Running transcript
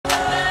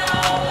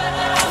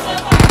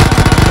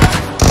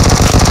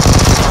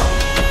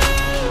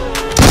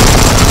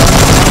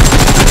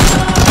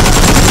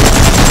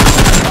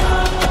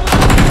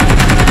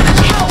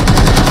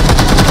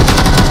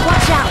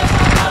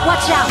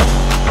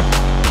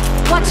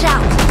Watch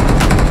out!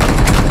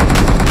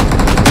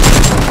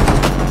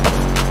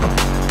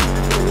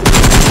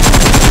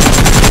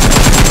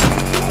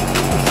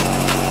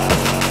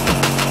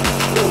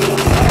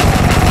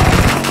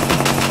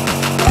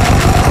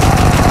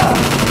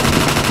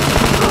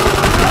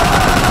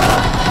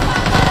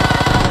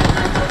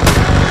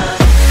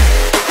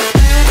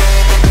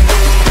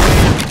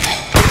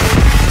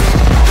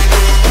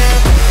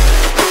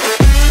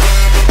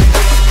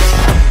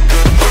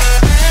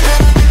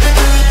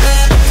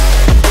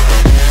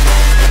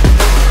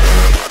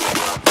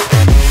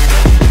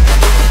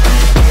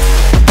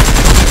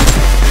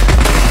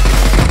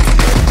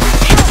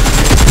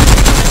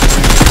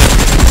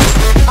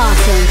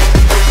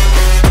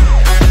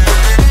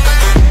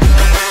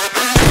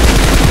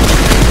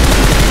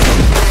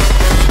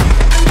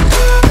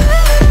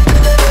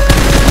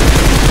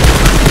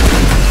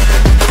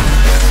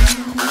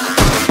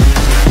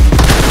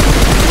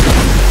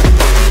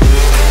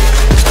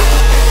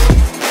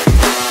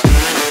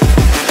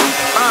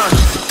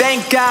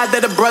 God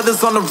that the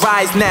brothers on the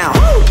rise now.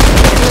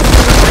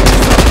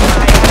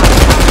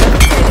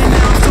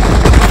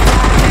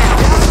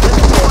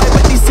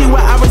 Let me see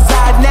where I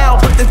reside now.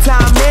 Put the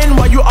time in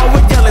while you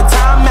always yelling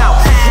time out.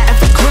 And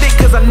for credit,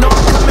 cause I know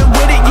I'm coming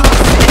with it. You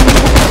were sitting, you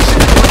were pushing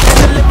it. I had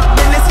to live my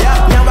business.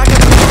 Now I got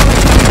the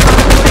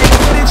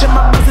footage of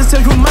my business so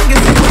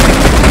humongous.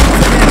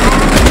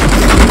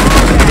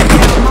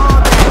 I'm all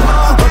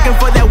that. Working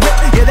for that whip,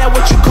 yeah, that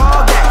what you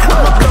call that.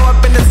 I'ma blow up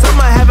in the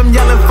summer, have them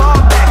yelling fall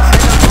back.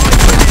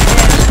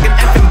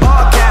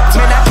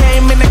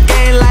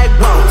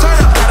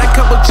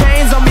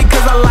 Chains on me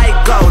cause I like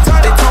gold.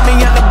 They told me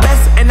I'm the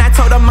best and I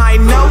told them I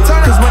know.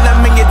 Cause when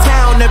I'm in your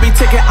town, every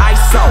ticket I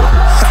sold.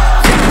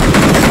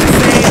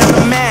 They say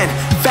I'm a man,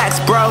 facts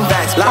bro.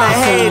 Lot of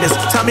haters,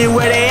 tell me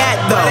where they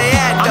at though.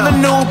 I'm the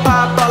new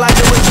pop, all I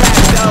do is rap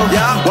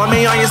though. Want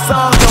me on your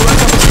song, throw a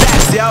couple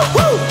stacks, yo.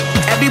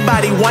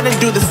 Everybody wanna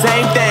do the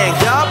same thing.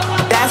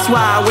 That's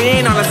why we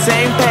ain't on the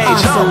same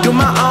page. Do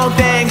my own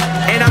thing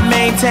and I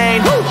maintain.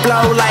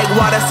 Flow like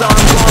water so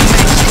I'm going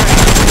mainstream.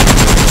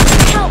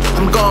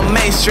 I'm going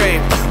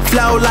mainstream.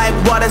 Flow like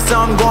water, so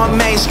I'm going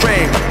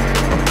mainstream.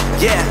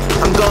 Yeah,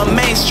 I'm going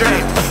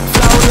mainstream.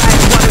 Flow like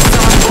water, so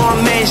I'm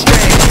going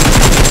mainstream.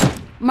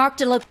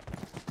 Marked a location.